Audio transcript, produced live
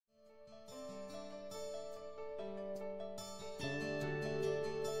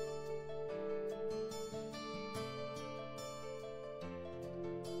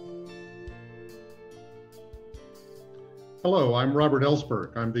Hello, I'm Robert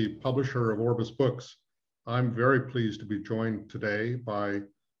Ellsberg. I'm the publisher of Orbis Books. I'm very pleased to be joined today by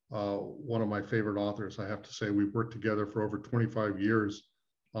one of my favorite authors. I have to say, we've worked together for over 25 years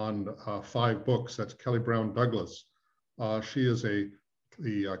on 5 books. That's Kelly Brown Douglas. She is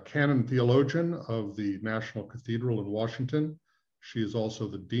the Canon Theologian of the National Cathedral in Washington. She is also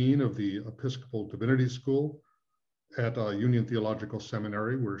the Dean of the Episcopal Divinity School at Union Theological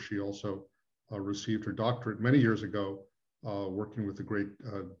Seminary, where she also received her doctorate many years ago, working with the great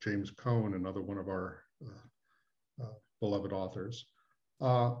James Cone, another one of our beloved authors.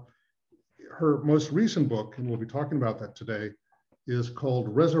 Her most recent book, and we'll be talking about that today, is called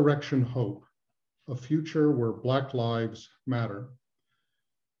Resurrection Hope, A Future Where Black Lives Matter.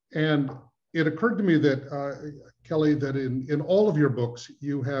 And it occurred to me that, Kelly, that in all of your books,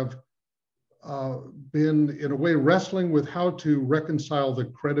 you have been, in a way, wrestling with how to reconcile the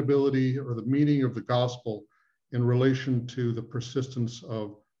credibility or the meaning of the gospel in relation to the persistence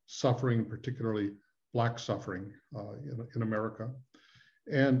of suffering, particularly Black suffering in America.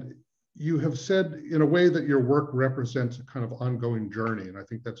 And you have said in a way that your work represents a kind of ongoing journey. And I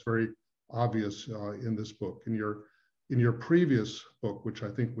think that's very obvious in this book. In your previous book, which I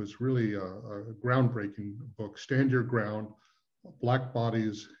think was really a groundbreaking book, Stand Your Ground, Black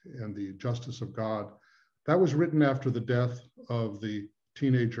Bodies and the Justice of God, that was written after the death of the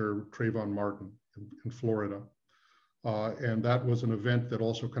teenager Trayvon Martin in Florida. And that was an event that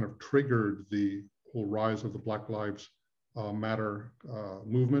also kind of triggered the whole rise of the Black Lives Matter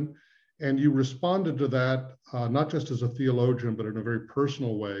movement. And you responded to that, not just as a theologian, but in a very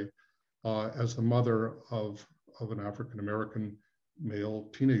personal way, as the mother of an African-American male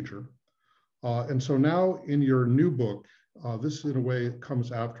teenager. And so now in your new book, this in a way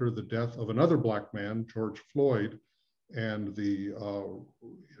comes after the death of another Black man, George Floyd, and the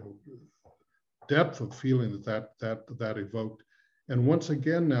depth of feeling that evoked. And once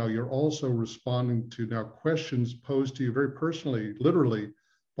again, now you're also responding to now questions posed to you very personally, literally,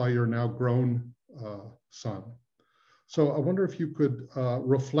 by your now grown son. So I wonder if you could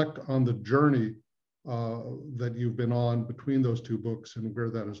reflect on the journey that you've been on between those 2 books and where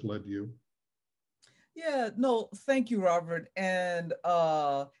that has led you. Yeah, no, thank you, Robert. And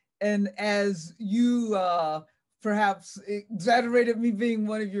as you perhaps exaggerated me being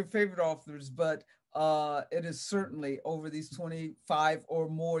one of your favorite authors, but it has certainly over these 25 or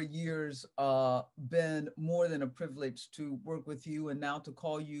more years been more than a privilege to work with you, and now to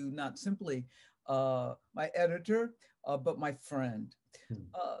call you not simply my editor, but my friend.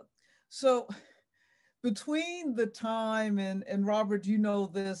 So between the time, and Robert, you know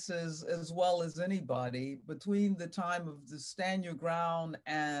this as well as anybody, between the time of the Stand Your Ground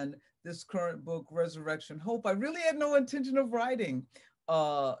and this current book, Resurrection Hope, I really had no intention of writing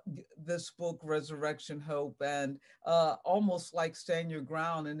this book, Resurrection Hope, and almost like Stand Your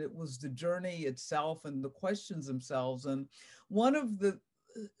Ground, and it was the journey itself and the questions themselves. And one of the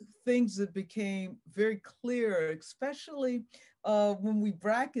things that became very clear, especially when we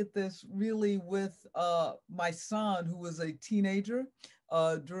bracket this really with my son, who was a teenager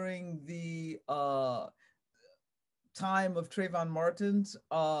during the time of Trayvon Martin's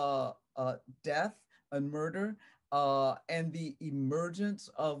death and murder, and the emergence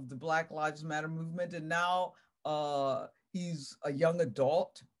of the Black Lives Matter movement. And now he's a young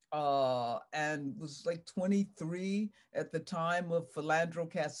adult and was like 23 at the time of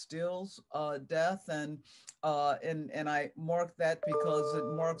Philandro Castille's death. And I mark that because it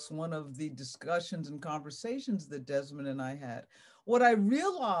marks one of the discussions and conversations that Desmond and I had. What I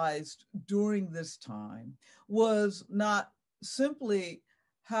realized during this time was not simply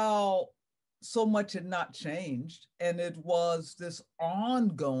how so much had not changed, and it was this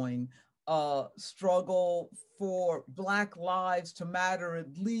ongoing struggle for Black lives to matter,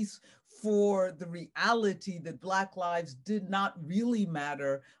 at least for the reality that Black lives did not really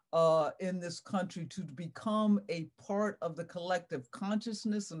matter in this country, to become a part of the collective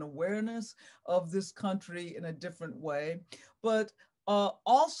consciousness and awareness of this country in a different way, but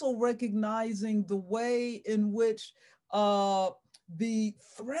also recognizing the way in which the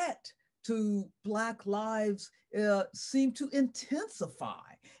threat to Black lives seemed to intensify.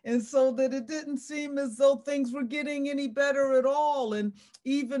 And so that it didn't seem as though things were getting any better at all. And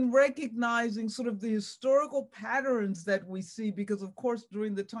even recognizing sort of the historical patterns that we see, because of course,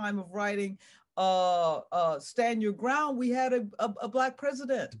 during the time of writing Stand Your Ground, we had a Black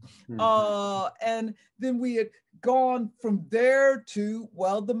president. And then we had gone from there to,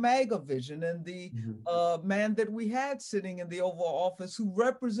 well, the MAGA vision and the man that we had sitting in the Oval Office who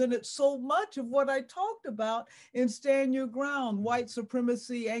represented so much of what I talked about in Stand Your Ground, white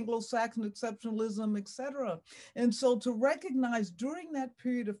supremacy, Anglo-Saxon exceptionalism, etc. And so to recognize during that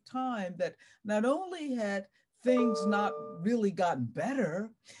period of time that not only had things not really gotten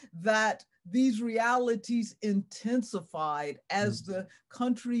better, that these realities intensified as the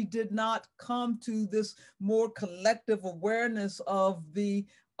country did not come to this more collective awareness of the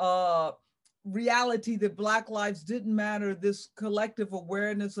reality that Black lives didn't matter, this collective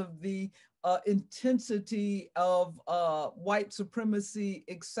awareness of the intensity of white supremacy,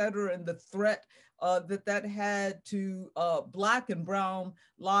 et cetera, and the threat that had to Black and brown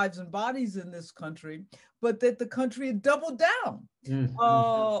lives and bodies in this country, but that the country had doubled down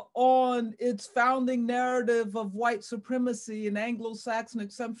on its founding narrative of white supremacy and Anglo-Saxon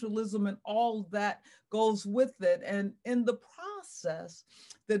exceptionalism and all that goes with it. And in the process,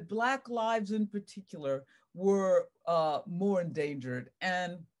 that Black lives in particular were more endangered.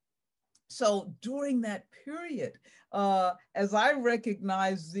 And so during that period, as I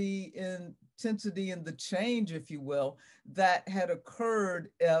recognized the intensity and the change, if you will, that had occurred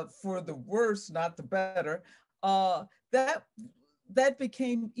for the worse, not the better, that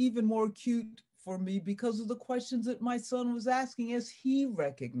became even more acute for me because of the questions that my son was asking as he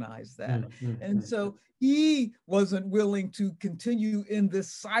recognized that. And so he wasn't willing to continue in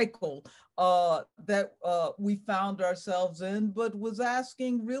this cycle that we found ourselves in, but was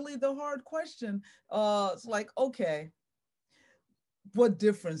asking really the hard question. It's like, okay, what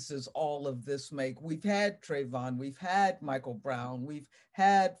difference does all of this make? We've had Trayvon, we've had Michael Brown, we've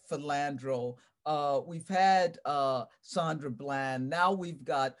had Philandro, we've had Sandra Bland, now we've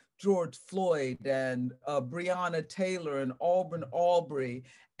got George Floyd and Breonna Taylor and Auburn Aubrey,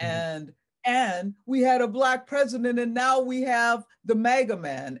 and we had a Black president, and now we have the MAGA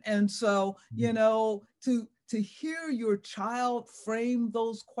man. And so, you know, to hear your child frame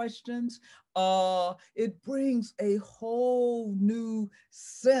those questions, it brings a whole new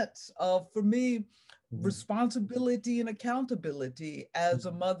sense of, for me, responsibility and accountability as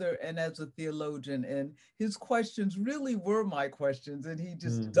a mother and as a theologian. And his questions really were my questions, and he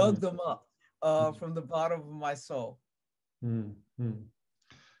just dug them up from the bottom of my soul.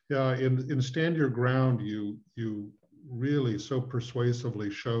 Yeah, in Stand Your Ground, you really so persuasively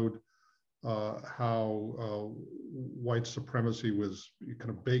showed how white supremacy was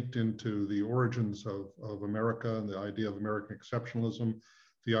kind of baked into the origins of America and the idea of American exceptionalism,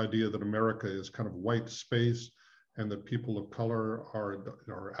 the idea that America is kind of white space and that people of color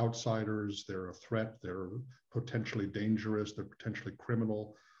are outsiders, they're a threat, they're potentially dangerous, they're potentially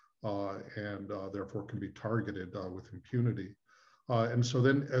criminal, and therefore can be targeted with impunity. And so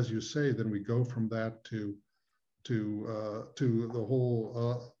then, as you say, then we go from that to the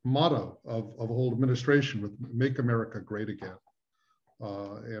whole motto of the whole administration, with "Make America Great Again,"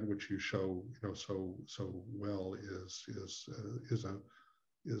 and which you show, you know, so well is a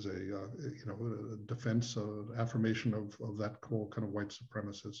you know, a defense, affirmation of that whole kind of white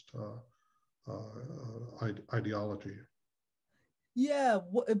supremacist ideology. Yeah,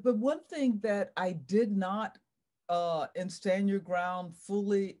 but one thing that I did not in Stand Your Ground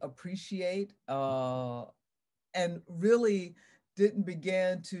fully appreciate and really didn't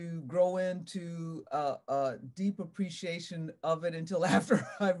begin to grow into a deep appreciation of it until after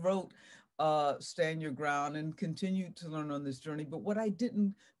I wrote Stand Your Ground and continued to learn on this journey. But what I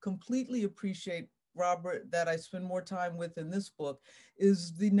didn't completely appreciate, Robert, that I spend more time with in this book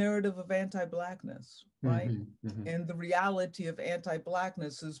is the narrative of anti-Blackness, right? And the reality of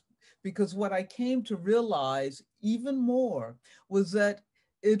anti-Blackness is, because what I came to realize even more was that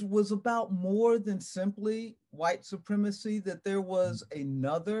it was about more than simply white supremacy, that there was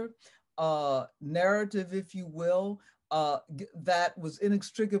another narrative, if you will, that was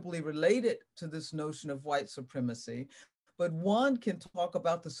inextricably related to this notion of white supremacy. But one can talk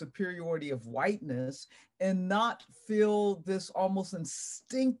about the superiority of whiteness and not feel this almost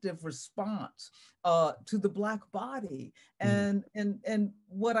instinctive response to the Black body. And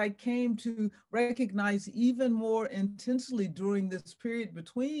what I came to recognize even more intensely during this period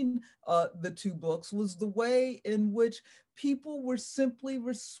between the two books was the way in which people were simply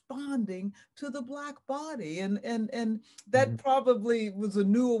responding to the Black body. And that probably was a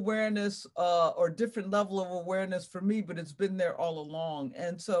new awareness or different level of awareness for me, but it's been there all along.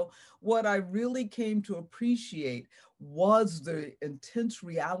 And so what I really came to appreciate was the intense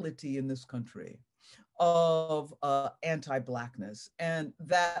reality in this country of anti-Blackness, and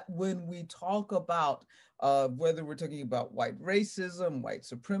that when we talk about whether we're talking about white racism, white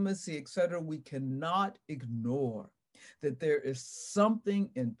supremacy, et cetera, we cannot ignore that there is something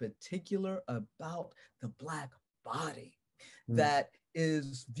in particular about the Black body that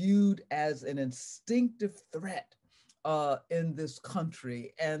is viewed as an instinctive threat in this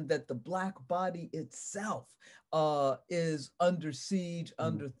country, and that the Black body itself is under siege,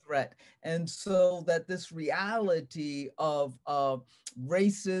 under threat. And so that this reality of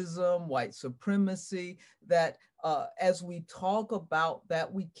racism, white supremacy, that as we talk about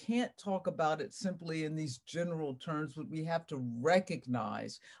that, we can't talk about it simply in these general terms, but we have to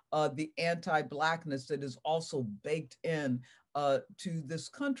recognize the anti-Blackness that is also baked in to this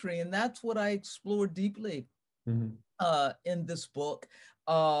country. And that's what I explore deeply in this book.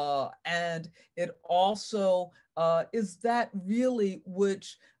 And it also is that really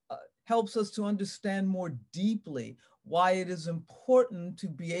which helps us to understand more deeply why it is important to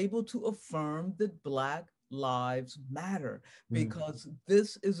be able to affirm that Black lives matter, because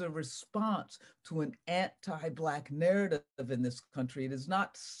this is a response to an anti-Black narrative in this country. It is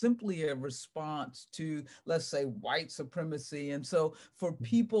not simply a response to, let's say, white supremacy. And so for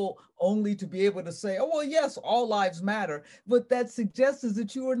people only to be able to say, oh, well, yes, all lives matter, what that suggests is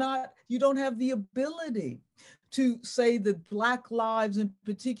that you don't have the ability to say that Black lives in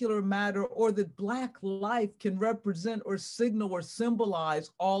particular matter, or that Black life can represent or signal or symbolize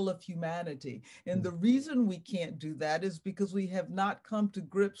all of humanity. And the reason we can't do that is because we have not come to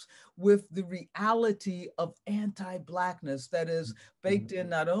grips with the reality of anti-Blackness that is baked in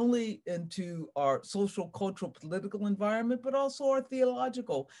not only into our social, cultural, political environment, but also our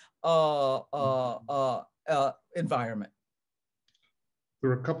theological environment. There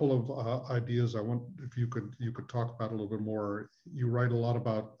are a couple of ideas I want, if you could talk about a little bit more. You write a lot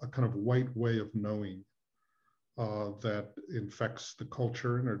about a kind of white way of knowing that infects the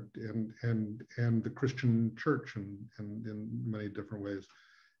culture and the Christian church and in many different ways.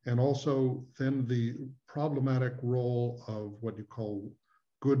 And also then the problematic role of what you call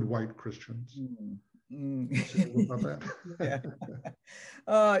good white Christians. About that?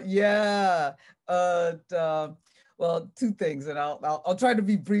 Well, two things, and I'll try to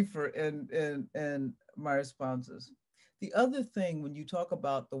be briefer in my responses. The other thing, when you talk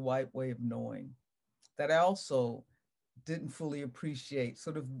about the white way of knowing, that I also didn't fully appreciate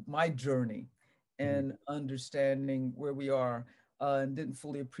sort of my journey and understanding where we are, and didn't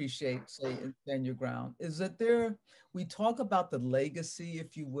fully appreciate, say, in Stand Your Ground, is that we talk about the legacy,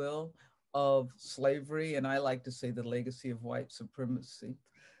 if you will, of slavery, and I like to say the legacy of white supremacy.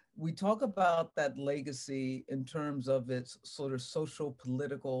 We talk about that legacy in terms of its sort of social,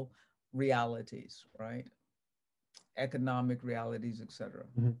 political realities, right? Economic realities, et cetera.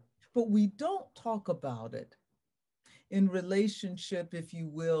 But we don't talk about it in relationship, if you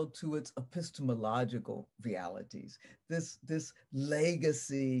will, to its epistemological realities. This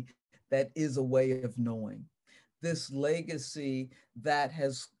legacy that is a way of knowing, this legacy that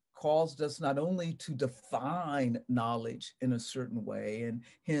has caused us not only to define knowledge in a certain way, and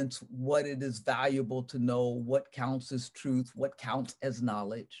hence what it is valuable to know, what counts as truth, what counts as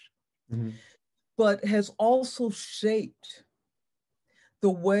knowledge, but has also shaped the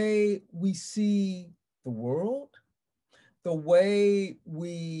way we see the world, the way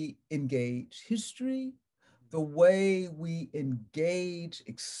we engage history, the way we engage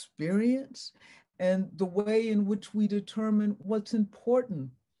experience, and the way in which we determine what's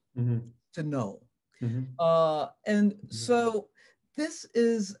important to know. And so this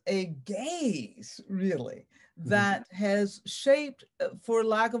is a gaze, really, that has shaped, for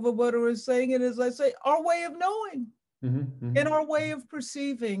lack of a better way of saying it, as I say, our way of knowing and our way of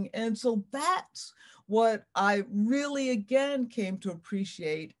perceiving. And so that's what I really, again, came to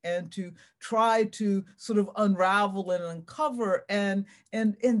appreciate and to try to sort of unravel and uncover. And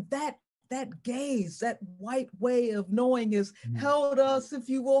that gaze, that white way of knowing has held us, if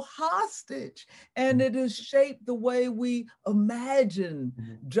you will, hostage. And it has shaped the way we imagine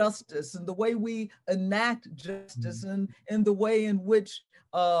justice and the way we enact justice and the way in which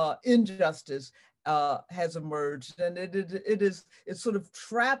injustice has emerged. And it's sort of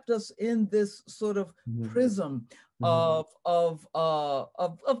trapped us in this sort of prism of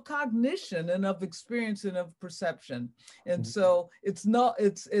cognition and of experience and of perception. And so it's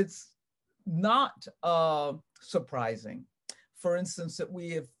not surprising, for instance, that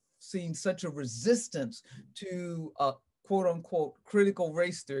we have seen such a resistance to quote unquote critical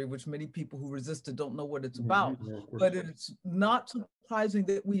race theory, which many people who resist it don't know what it's about. But it's not surprising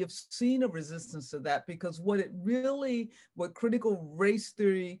that we have seen a resistance to that, because what critical race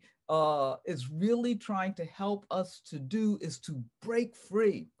theory is really trying to help us to do is to break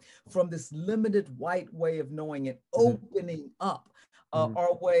free from this limited white way of knowing and opening up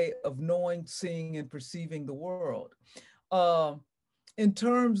our way of knowing, seeing, and perceiving the world. In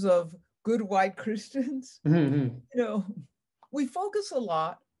terms of good white Christians, we focus a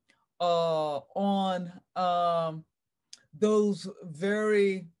lot on those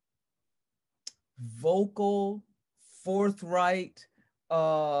very vocal, forthright,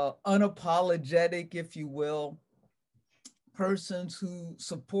 unapologetic, if you will, persons who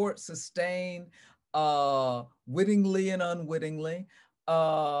support, sustain, wittingly and unwittingly,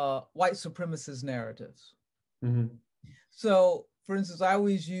 white supremacist narratives. So, for instance, I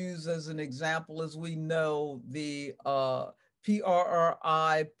always use as an example, as we know, the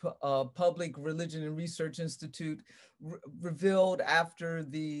PRRI, Public Religion and Research Institute, revealed after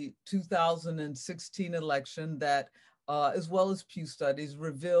the 2016 election that, as well as Pew Studies,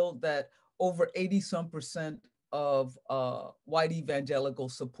 revealed that over 80% of white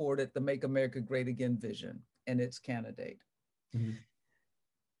evangelicals supported the Make America Great Again vision and its candidate.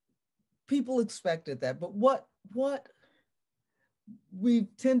 People expected that, but what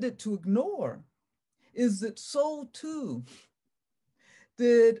we've tended to ignore is that so too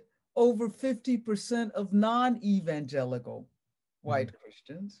did over 50% of non-evangelical white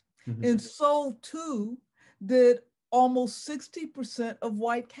Christians, and so too did almost 60% of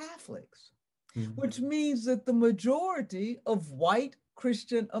white Catholics, which means that the majority of white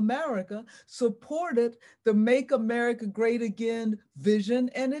Christian America supported the Make America Great Again vision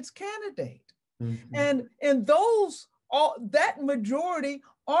and its candidate. And those, that majority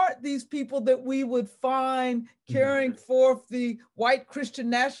aren't these people that we would find carrying forth the white Christian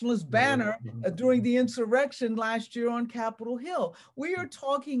nationalist banner during the insurrection last year on Capitol Hill. We are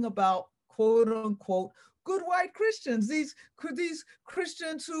talking about, quote unquote, good white Christians, these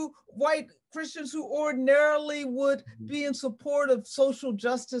Christians white Christians who ordinarily would be in support of social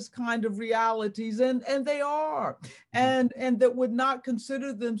justice kind of realities, and they are, and that would not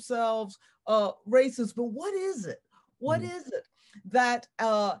consider themselves racist. But what is it? What is it that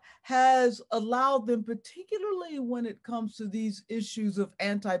has allowed them, particularly when it comes to these issues of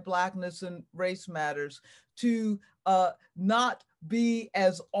anti-Blackness and race matters, to not be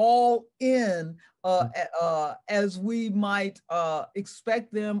as all in as we might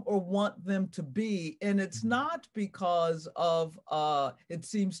expect them or want them to be? And it's not because of, it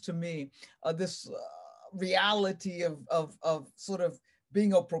seems to me, this reality of sort of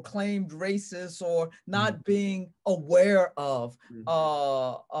being a proclaimed racist or not being aware of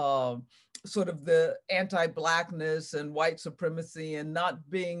sort of the anti-Blackness and white supremacy, and not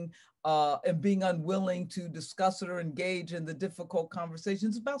being and being unwilling to discuss it or engage in the difficult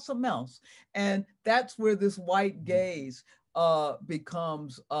conversations about something else. And that's where this white gaze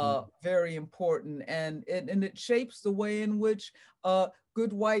becomes very important, and it shapes the way in which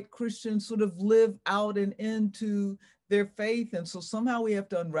good white Christians sort of live out and into their faith. And so somehow we have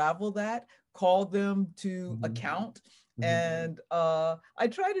to unravel that, call them to account. And I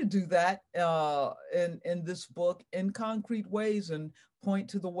try to do that in this book in concrete ways, and point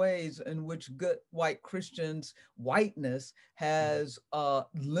to the ways in which good white Christians' whiteness has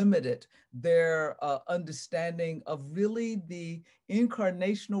limited their understanding of really the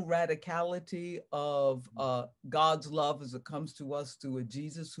incarnational radicality of God's love as it comes to us through a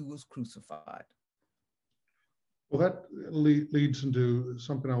Jesus who was crucified. Well, that leads into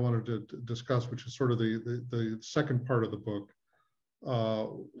something I wanted to discuss, which is sort of the second part of the book,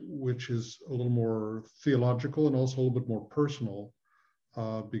 which is a little more theological and also a little bit more personal,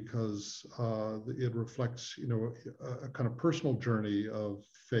 because it reflects, a kind of personal journey of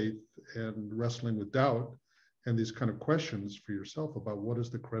faith and wrestling with doubt, and these kind of questions for yourself about what is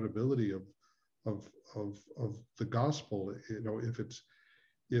the credibility of the gospel,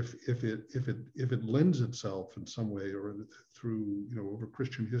 if it lends itself in some way or through, over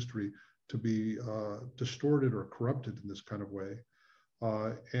Christian history to be distorted or corrupted in this kind of way.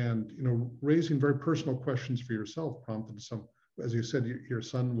 And, raising very personal questions for yourself prompted some, as you said, your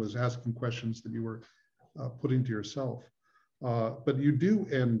son was asking questions that you were putting to yourself. But you do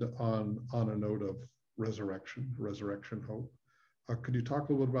end on a note of resurrection hope. Could you talk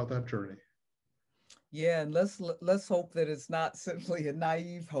a little bit about that journey? Yeah, and let's hope that it's not simply a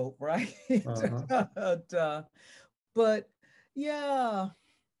naive hope, right? But yeah,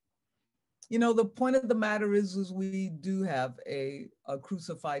 the point of the matter is we do have a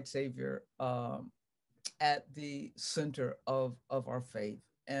crucified Savior at the center of our faith.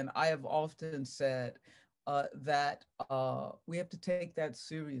 And I have often said that we have to take that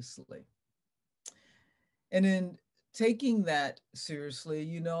seriously. And in taking that seriously,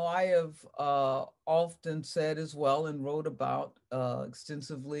 you know, I have often said as well and wrote about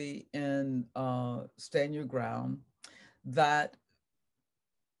extensively in Stand Your Ground that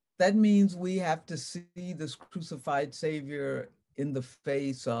that means we have to see this crucified Savior in the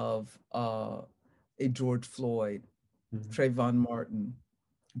face of a George Floyd, Trayvon Martin,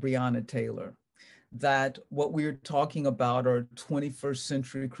 Breonna Taylor, that what we're talking about are 21st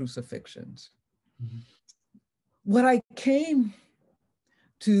century crucifixions. What I came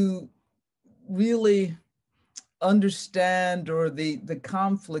to really understand, or the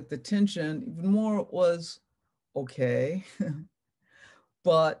conflict, the tension even more, was okay,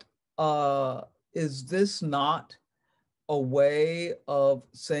 but is this not a way of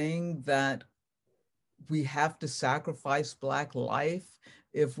saying that we have to sacrifice Black life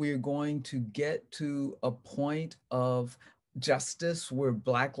if we're going to get to a point of justice where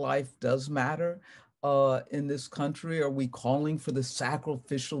Black life does matter in this country? Are we calling for the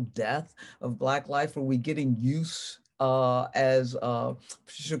sacrificial death of Black life? Are we getting used, as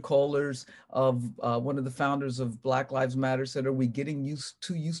Patricia Kohlers, of one of the founders of Black Lives Matter, said, are we getting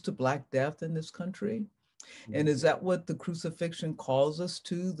too used to Black death in this country? And is that what the crucifixion calls us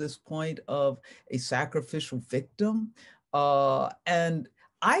to, this point of a sacrificial victim? And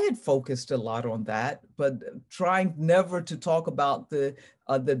I had focused a lot on that, but trying never to talk about the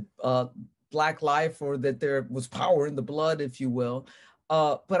Black life, or that there was power in the blood, if you will.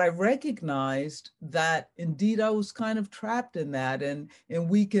 But I recognized that indeed I was kind of trapped in that. And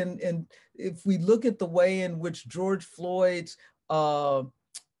we can, and if we look at the way in which George Floyd's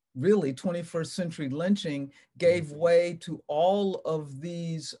really 21st century lynching gave way to all of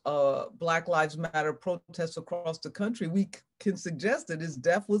these Black Lives Matter protests across the country, we can suggest that his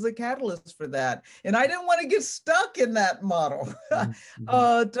death was a catalyst for that. And I didn't want to get stuck in that model.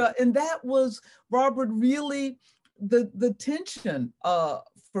 And that was, Robert, really the tension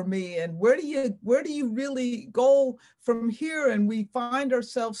for me. And where do you really go from here? And we find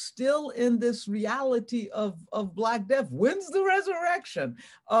ourselves still in this reality of Black death. When's the resurrection?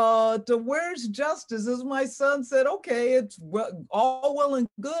 To where's justice? As my son said, okay, it's all well and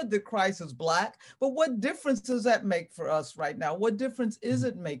good that Christ is Black, but what difference does that make for us right now? What difference is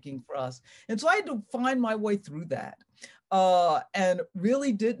it making for us? And so I had to find my way through that, and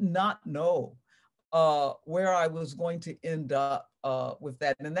really did not know where I was going to end up with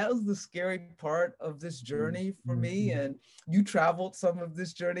that. And that was the scary part of this journey for me. And you traveled some of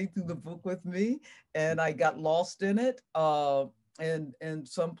this journey through the book with me, and I got lost in it, and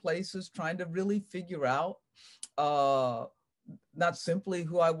some places trying to really figure out not simply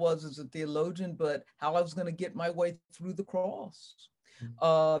who I was as a theologian, but how I was going to get my way through the cross.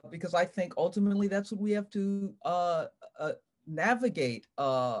 Because I think ultimately that's what we have to navigate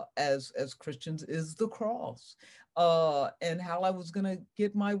as Christians, is the cross, and how I was going to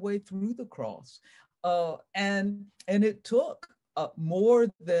get my way through the cross. And it took more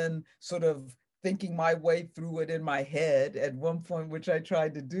than sort of thinking my way through it in my head at one point, which I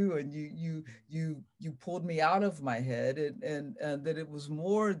tried to do, and you pulled me out of my head, and that it was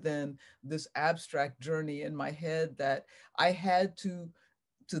more than this abstract journey in my head, that I had to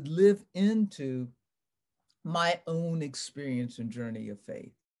live into my own experience and journey of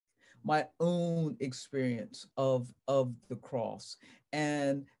faith, my own experience of the cross,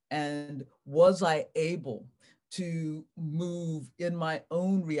 and was I able to move in my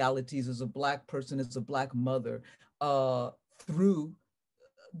own realities as a Black person, as a Black mother, through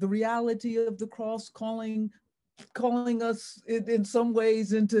the reality of the cross, calling us in some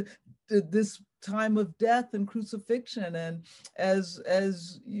ways into this time of death and crucifixion. And as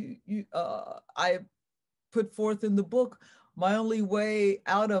I put forth in the book, my only way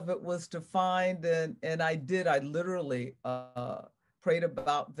out of it was to find, and I literally prayed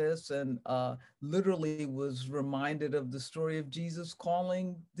about this, and literally was reminded of the story of Jesus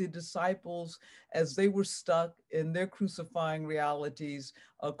calling the disciples as they were stuck in their crucifying realities,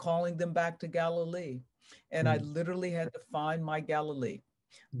 calling them back to Galilee. And I literally had to find my Galilee.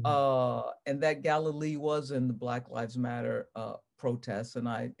 And that Galilee was in the Black Lives Matter protests. And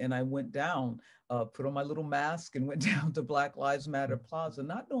I went down, put on my little mask, and went down to Black Lives Matter Plaza,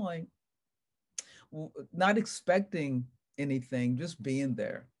 not knowing, not expecting anything, just being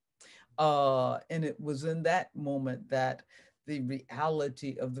there. And it was in that moment that the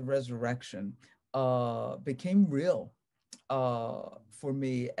reality of the resurrection became real for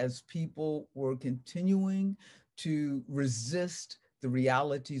me, as people were continuing to resist the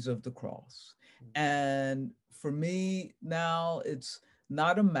realities of the cross. And for me now, it's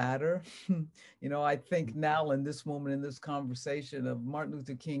not a matter. You know, I think now in this moment, in this conversation of Martin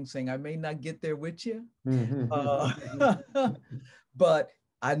Luther King saying, I may not get there with you, but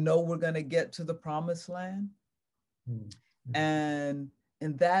I know we're going to get to the promised land. And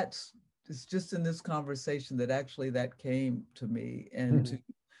that's, it's just in this conversation that actually that came to me, and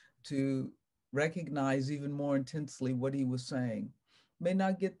to recognize even more intensely what he was saying. May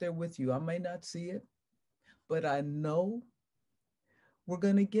not get there with you. I may not see it, but I know we're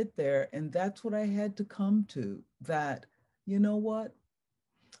going to get there. And that's what I had to come to, that, you know what?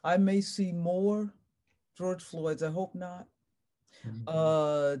 I may see more George Floyd's, I hope not.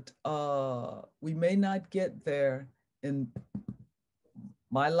 We may not get there in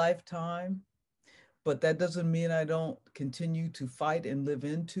my lifetime, but that doesn't mean I don't continue to fight and live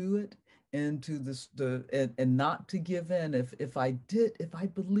into it, into this, and not to give in. If I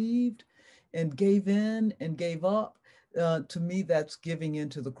believed and gave in and gave up, to me, that's giving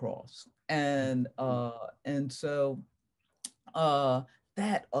into the cross. And so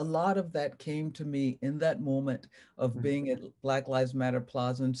that, a lot of that came to me in that moment of being at Black Lives Matter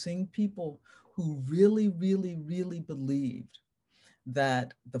Plaza and seeing people who really, really, really believed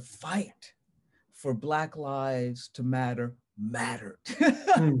that the fight for Black lives to matter mattered.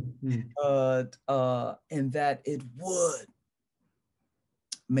 And that it would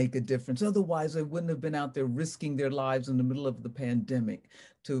make a difference. Otherwise, they wouldn't have been out there risking their lives in the middle of the pandemic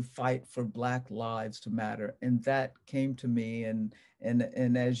to fight for Black lives to matter. And that came to me. And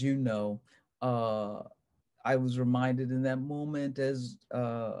as you know, I was reminded in that moment as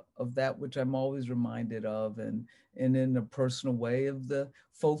of that which I'm always reminded of, and in a personal way, of the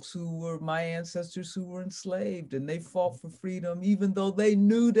folks who were my ancestors who were enslaved, and they fought for freedom, even though they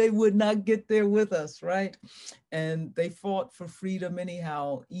knew they would not get there with us, right? And they fought for freedom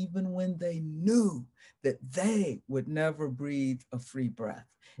anyhow, even when they knew that they would never breathe a free breath.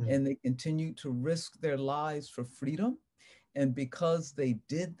 And they continued to risk their lives for freedom. And because they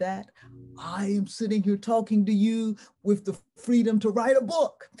did that, I am sitting here talking to you with the freedom to write a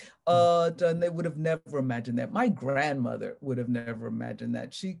book. And they would have never imagined that. My grandmother would have never imagined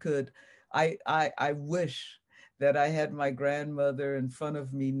that. She could, I wish that I had my grandmother in front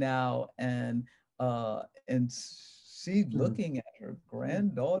of me now, and she looking at her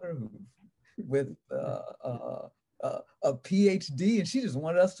granddaughter who with a PhD, and she just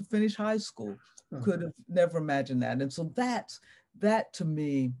wanted us to finish high school. Could have never imagined that. And so that to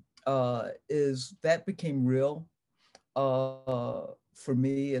me that became real for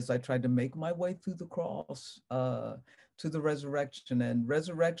me as I tried to make my way through the cross to the resurrection. And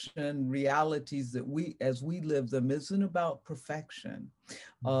resurrection realities that as we live them isn't about perfection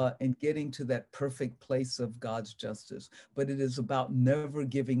and getting to that perfect place of God's justice, but it is about never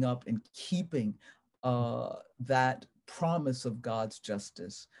giving up and keeping that promise of God's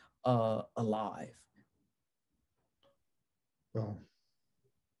justice alive. Well,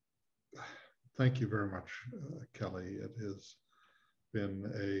 thank you very much, Kelly. It has been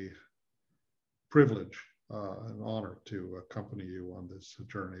a privilege, an honor to accompany you on this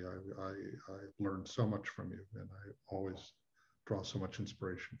journey. I've learned so much from you, and I always draw so much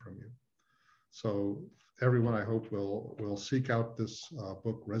inspiration from you. So everyone, I hope will seek out this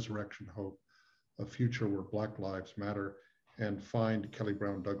book, Resurrection Hope, A Future Where Black Lives Matter, and find Kelly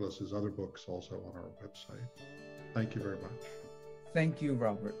Brown Douglas's other books also on our website. Thank you very much. Thank you,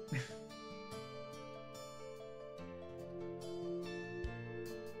 Robert.